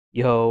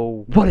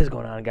Yo, what is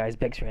going on, guys?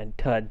 Bexio, and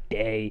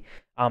today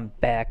I'm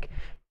back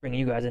bringing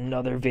you guys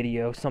another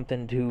video,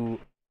 something to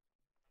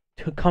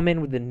come in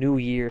with the new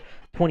year.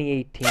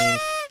 2018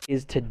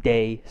 is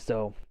today,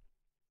 so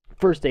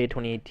first day of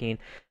 2018.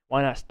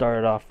 Why not start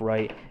it off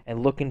right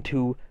and look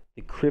into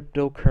the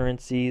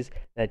cryptocurrencies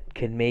that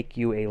can make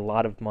you a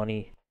lot of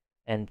money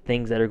and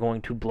things that are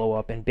going to blow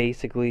up. And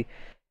basically,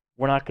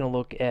 we're not going to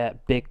look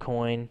at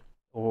Bitcoin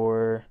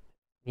or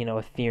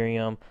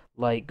Ethereum,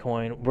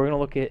 Litecoin. We're going to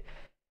look at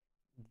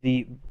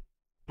the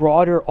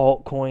broader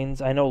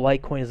altcoins. I know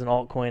Litecoin is an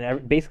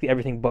altcoin. Basically,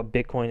 everything but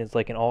Bitcoin is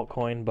like an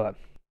altcoin, but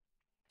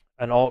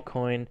an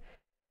altcoin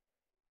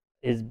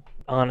is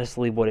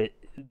honestly what it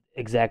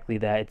exactly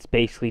that. It's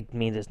basically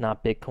means it's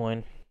not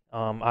Bitcoin.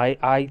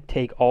 I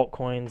take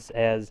altcoins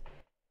as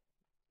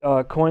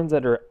coins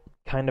that are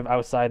kind of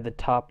outside the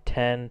top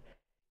 10,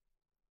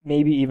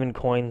 maybe even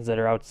coins that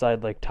are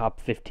outside like top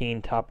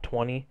 15, top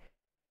 20.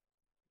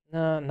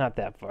 No, not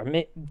that far.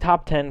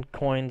 Top 10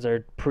 coins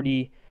are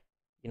pretty,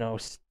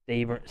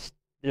 stable.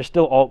 They're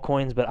still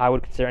altcoins, but I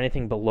would consider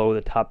anything below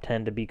the top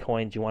 10 to be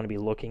coins you want to be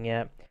looking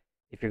at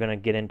if you're going to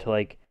get into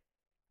like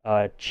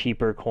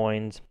cheaper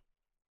coins.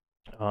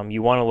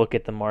 You want to look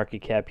at the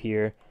market cap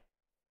here,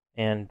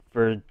 and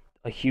for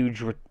a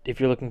huge, if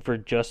you're looking for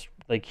just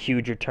like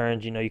huge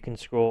returns, you can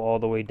scroll all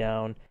the way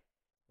down.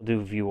 We'll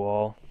do view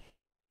all.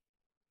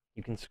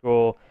 You can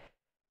scroll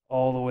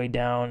all the way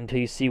down until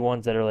you see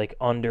ones that are like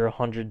under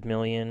 100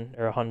 million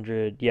or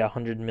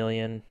 100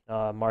 million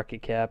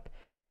market cap.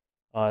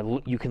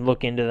 You can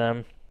look into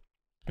them.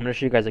 I'm going to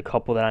show you guys a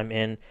couple that I'm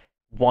in.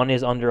 One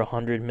is under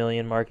 100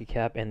 million market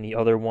cap, and the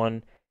other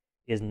one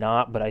is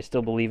not, but I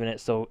still believe in it.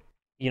 So,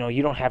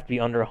 you don't have to be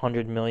under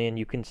 100 million.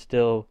 You can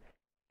still,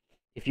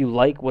 if you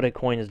like what a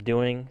coin is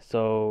doing.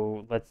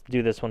 So let's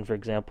do this one, for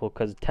example,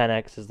 because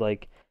 10x is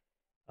like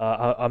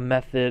a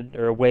method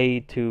or a way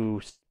to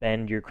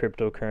spend your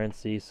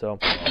cryptocurrency. So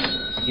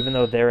even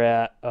though they're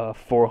at a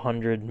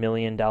 $400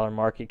 million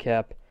market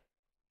cap,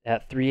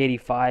 at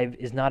 385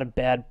 is not a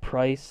bad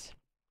price.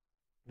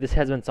 This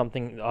has been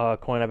something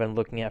coin I've been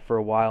looking at for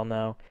a while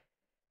now.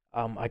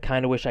 I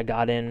kind of wish I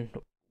got in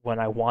when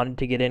I wanted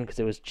to get in because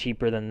it was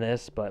cheaper than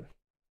this, but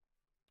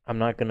I'm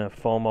not gonna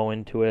FOMO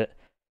into it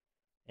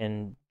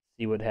and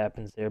see what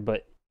happens there.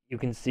 But you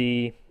can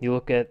see, you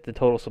look at the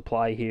total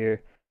supply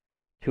here,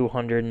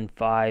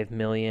 205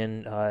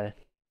 million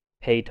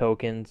pay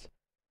tokens,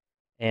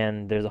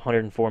 and there's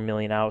 104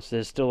 million out. So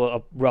there's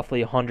still roughly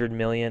 100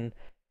 million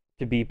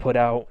to be put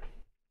out,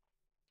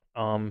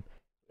 and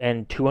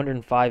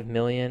 205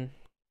 million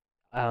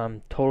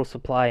total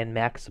supply and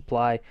max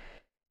supply.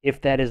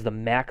 If that is the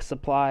max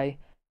supply,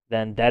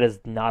 then that is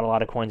not a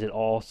lot of coins at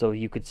all. So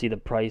you could see the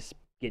price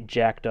get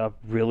jacked up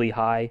really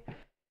high.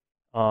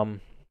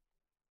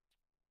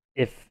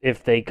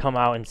 If they come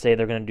out and say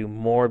they're going to do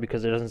more,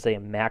 because it doesn't say a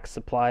max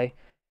supply,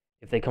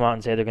 if they come out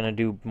and say they're going to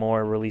do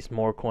more, release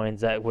more coins,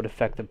 that would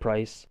affect the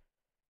price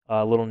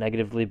a little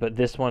negatively. But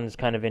this one is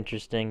kind of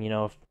interesting.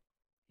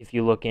 If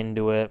you look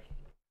into it,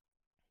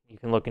 you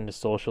can look into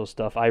social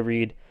stuff. I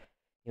read,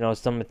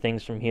 some of the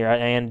things from here.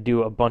 And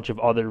do a bunch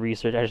of other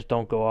research. I just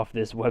don't go off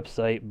this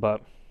website,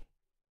 but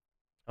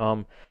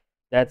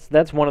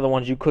that's one of the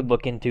ones you could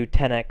look into.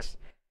 10x,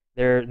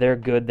 they're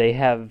good. They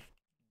have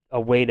a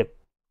way to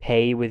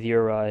pay with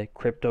your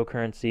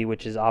cryptocurrency,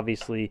 which is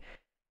obviously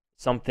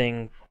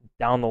something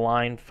down the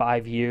line,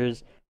 5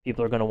 years,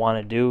 people are going to want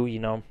to do.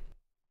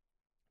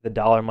 The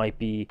dollar might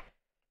be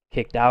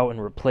kicked out and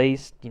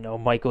replaced,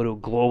 might go to a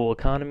global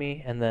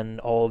economy, and then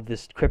all of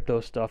this crypto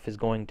stuff is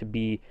going to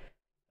be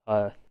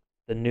the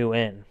new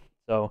in.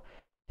 So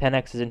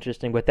 10x is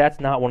interesting, but that's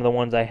not one of the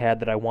ones I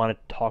had that I wanted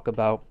to talk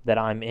about that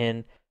I'm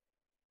in.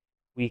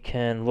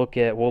 We'll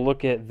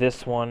look at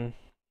this one.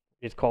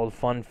 It's called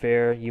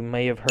FunFair. You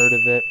may have heard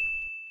of it.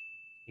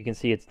 You can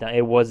see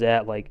it was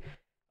at like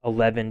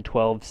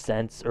 11-12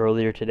 cents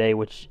earlier today,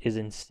 which is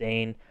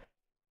insane.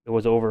 It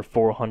was over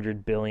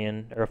 400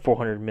 billion or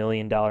 $400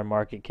 million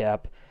market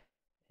cap,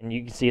 and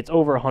you can see it's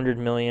over 100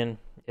 million.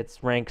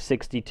 It's ranked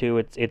 62.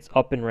 It's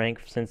up in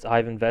rank since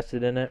I've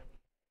invested in it.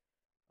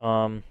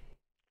 Where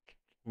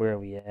are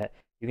we at?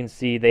 You can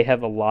see they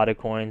have a lot of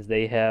coins.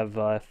 They have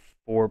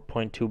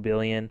 4.2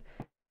 billion,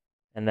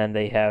 and then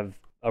they have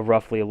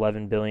roughly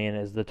 11 billion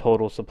as the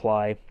total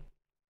supply.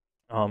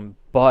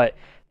 But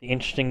the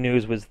interesting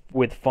news with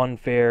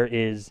FunFair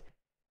is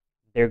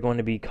they're going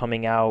to be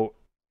coming out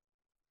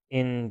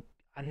they're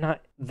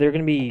going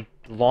to be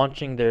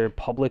launching their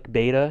public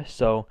beta.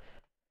 So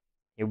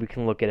we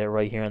can look at it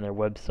right here on their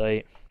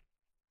website.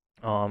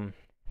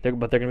 They're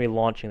going to be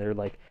launching their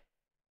like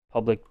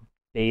public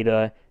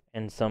beta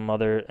and some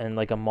other, and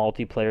like a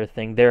multiplayer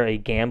thing. They're a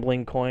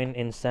gambling coin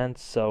in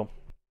sense, so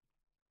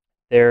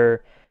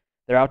they're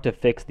out to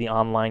fix the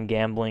online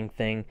gambling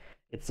thing.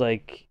 It's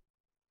like,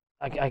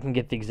 I can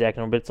get the exact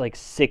number, but it's like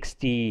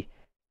 60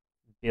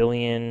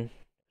 billion,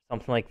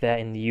 something like that,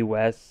 in the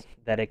US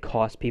that it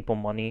costs people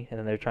money, and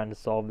then they're trying to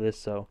solve this.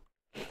 So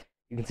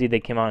you can see they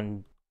came out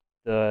in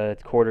the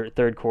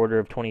third quarter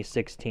of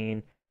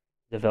 2016,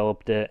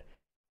 developed it.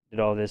 did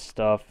all this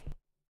stuff.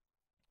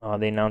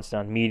 They announced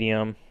on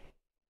Medium.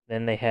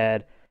 Then they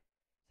had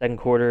second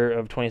quarter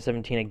of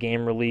 2017 a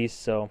game release,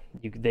 so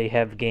they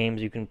have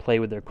games you can play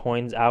with their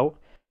coins out.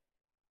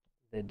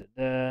 And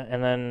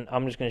then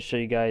I'm just gonna show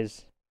you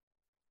guys,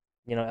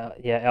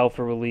 yeah,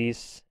 alpha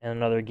release and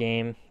another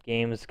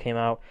games came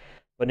out,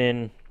 but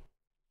in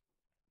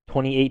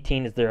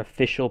 2018 is their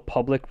official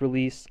public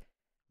release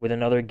with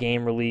another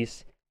game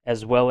release,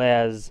 as well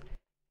as,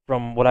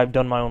 from what I've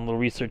done my own little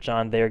research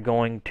on, they're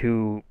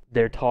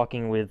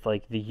talking with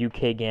like the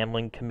UK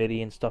gambling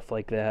committee and stuff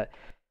like that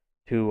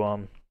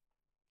to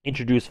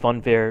introduce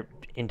FunFair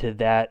into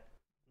that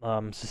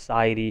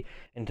society,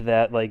 into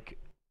that, like,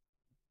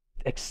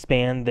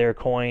 expand their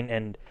coin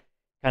and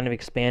kind of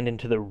expand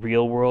into the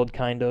real world,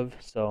 kind of.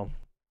 So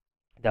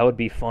that would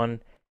be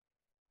fun.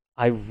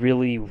 I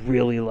really,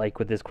 really like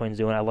what this coin's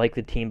doing. I like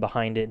the team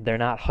behind it. They're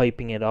not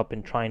hyping it up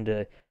and trying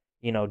to,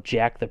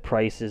 jack the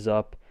prices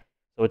up.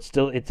 So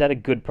it's at a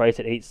good price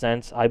at 8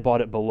 cents. I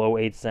bought it below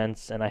 8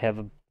 cents, and I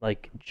have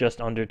like just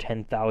under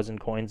 10,000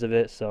 coins of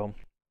it. So,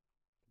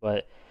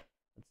 but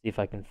let's see if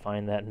I can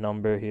find that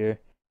number here.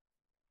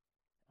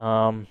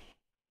 Well,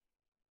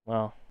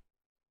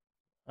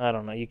 I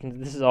don't know.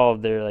 This is all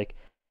of their, like,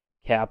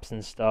 caps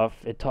and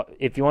stuff.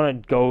 If you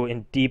want to go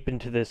in deep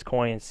into this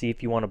coin and see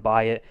if you want to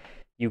buy it,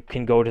 you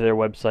can go to their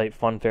website,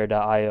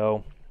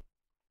 FunFair.io.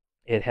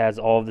 It has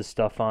all of the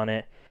stuff on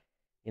it.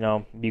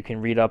 You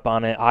can read up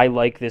on it. I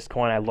like this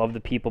coin. I love the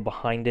people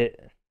behind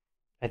it.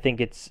 I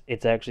think it's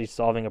actually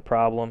solving a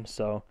problem.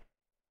 So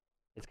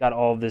it's got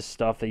all of this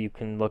stuff that you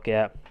can look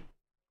at.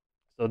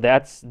 So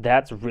that's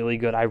really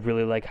good. I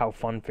really like how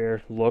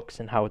FunFair looks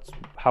and how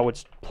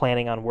it's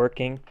planning on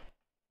working.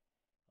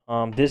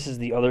 This is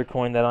the other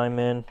coin that I'm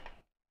in,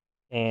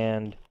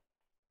 and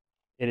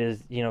it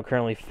is,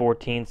 currently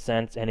 14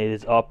 cents, and it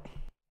is up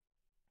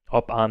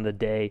on the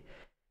day,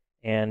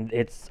 and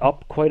it's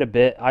up quite a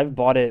bit. I've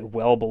bought it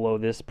well below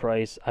this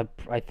price.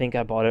 I think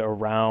I bought it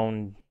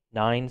around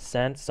 9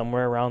 cents,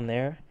 somewhere around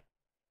there.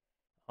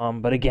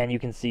 But again, you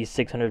can see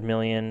 600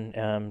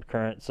 million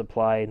current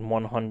supply and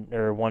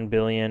 1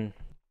 billion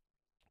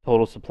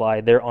total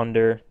supply. They're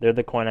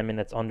the coin I'm in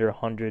that's under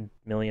 100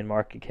 million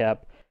market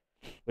cap,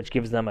 which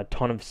gives them a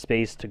ton of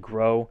space to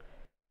grow.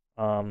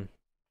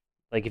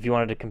 Like, if you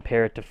wanted to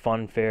compare it to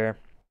FunFair,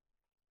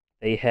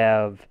 they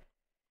have,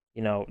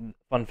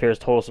 FunFair's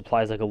total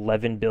supply is like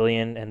 11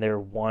 billion, and they're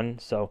 1,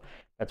 so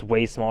that's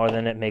way smaller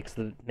than it. Makes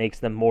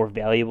them more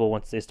valuable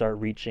once they start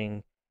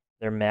reaching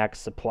their max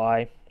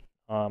supply.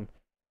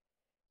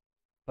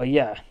 But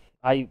yeah,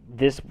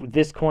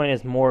 this coin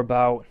is more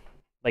about,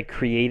 like,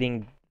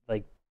 creating,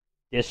 like,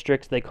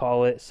 districts, they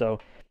call it. So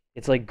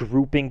it's like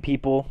grouping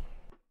people.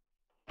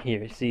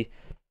 Here, see,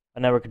 a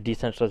network of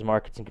decentralized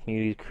markets and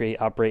communities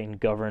create, operate, and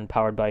govern,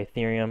 powered by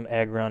Ethereum,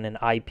 Agron, and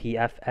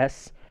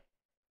IPFS.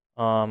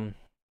 What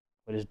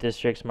is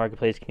districts?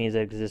 Marketplace communities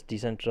that exist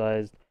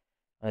decentralized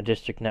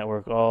district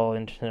network. All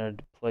internet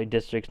deployed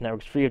districts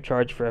networks free of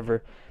charge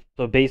forever.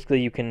 So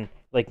basically, you can,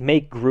 like,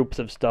 make groups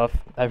of stuff.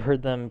 I've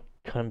heard them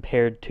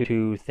compared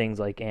to things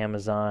like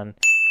Amazon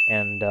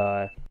and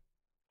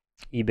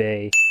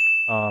eBay,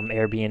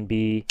 Airbnb.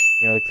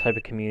 The type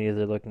of communities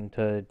they're looking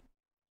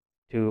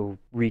to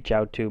reach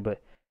out to.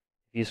 But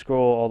if you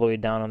scroll all the way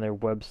down on their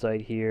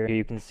website here,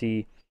 you can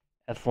see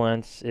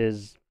Effluence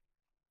is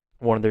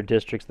one of their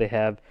districts. They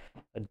have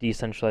a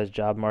decentralized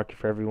job market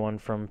for everyone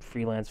from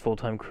freelance,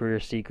 full-time career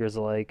seekers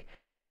alike.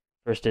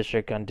 First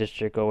district on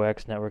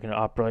District0x network and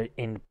operate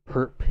in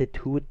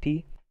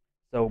perpetuity.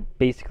 So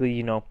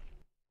basically,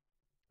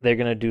 they're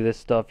going to do this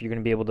stuff. You're going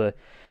to be able to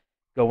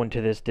go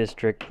into this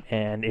district,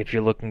 and if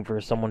you're looking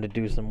for someone to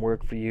do some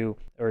work for you,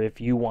 or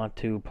if you want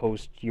to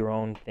post your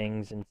own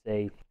things and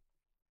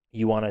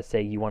you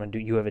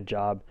have a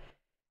job,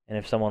 and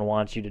if someone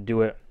wants you to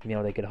do it,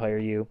 they could hire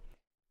you.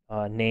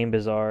 Name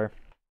Bazaar.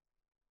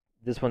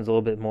 This one's a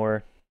little bit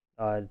more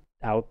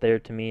out there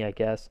to me, I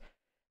guess,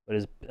 but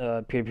is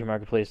peer-to-peer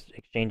marketplace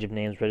exchange of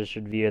names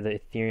registered via the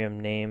Ethereum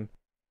name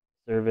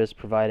service,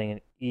 providing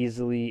an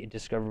easily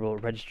discoverable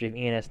registry of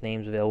ENS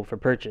names available for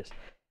purchase.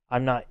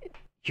 I'm not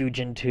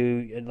huge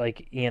into,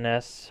 like,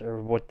 ENS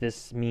or what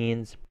this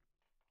means,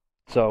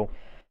 so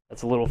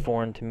that's a little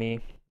foreign to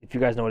me. If you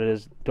guys know what it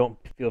is, don't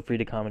feel free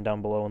to comment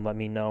down below and let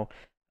me know.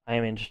 I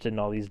am interested in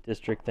all these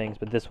district things,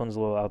 but this one's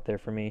a little out there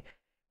for me.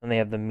 And they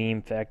have the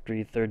meme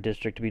factory, third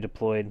district to be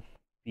deployed,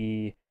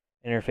 the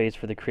interface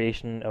for the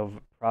creation of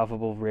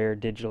profitable rare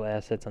digital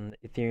assets on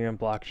the Ethereum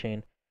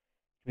blockchain,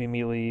 to be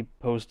immediately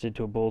posted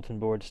to a bulletin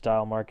board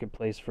style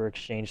marketplace for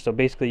exchange. So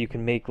basically, you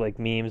can make, like,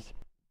 memes,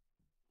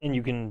 and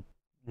you can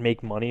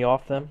make money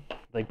off them.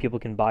 Like, people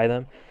can buy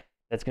them.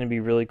 That's going to be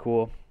really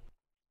cool.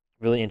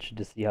 Really interested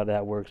to see how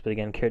that works. But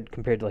again,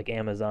 compared to, like,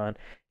 Amazon,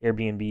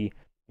 Airbnb,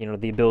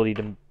 the ability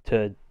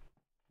to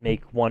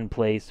make one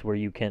place where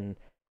you can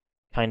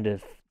kind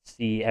of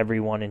see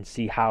everyone and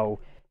see how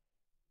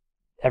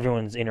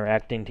everyone's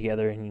interacting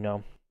together,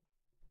 and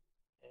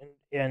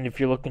if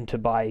you're looking to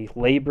buy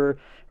labor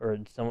or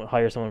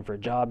hire someone for a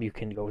job, you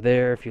can go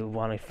there. If you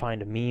want to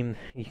find a meme,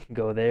 you can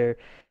go there.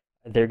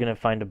 they're gonna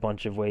find a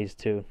bunch of ways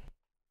to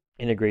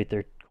integrate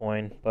their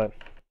coin. But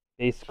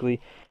basically,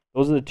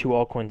 those are the two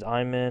altcoins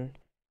I'm in.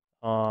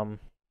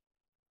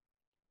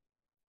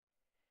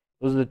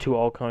 Those are the two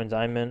altcoins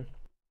I'm in.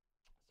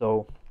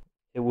 So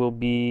it will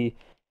be.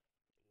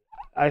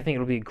 I think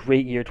it'll be a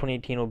great year.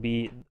 2018 will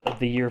be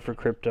the year for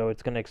crypto.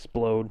 It's gonna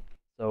explode.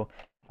 So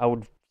I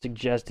would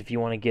suggest, if you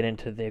want to get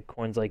into the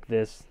coins like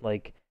this,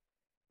 like,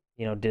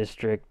 you know,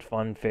 District,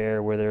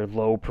 FunFair, where they're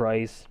low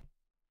price,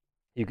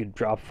 you could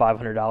drop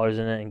 $500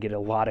 in it and get a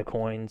lot of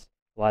coins,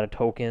 a lot of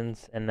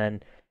tokens, and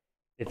then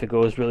if it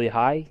goes really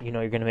high, you know,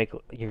 you're gonna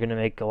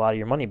make a lot of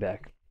your money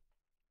back,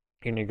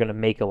 and you're gonna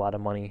make a lot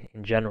of money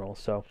in general.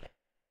 So,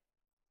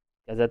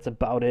 guys, that's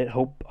about it.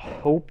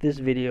 Hope this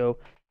video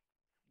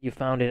you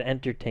found it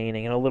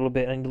entertaining and a little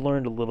bit, and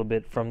learned a little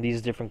bit from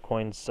these different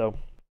coins. So,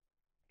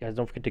 guys,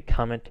 don't forget to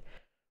comment,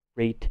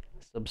 rate,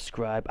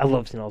 subscribe. I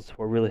love seeing all the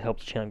support. It really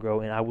helps the channel grow,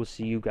 and I will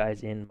see you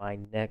guys in my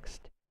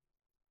next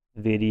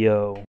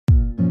video.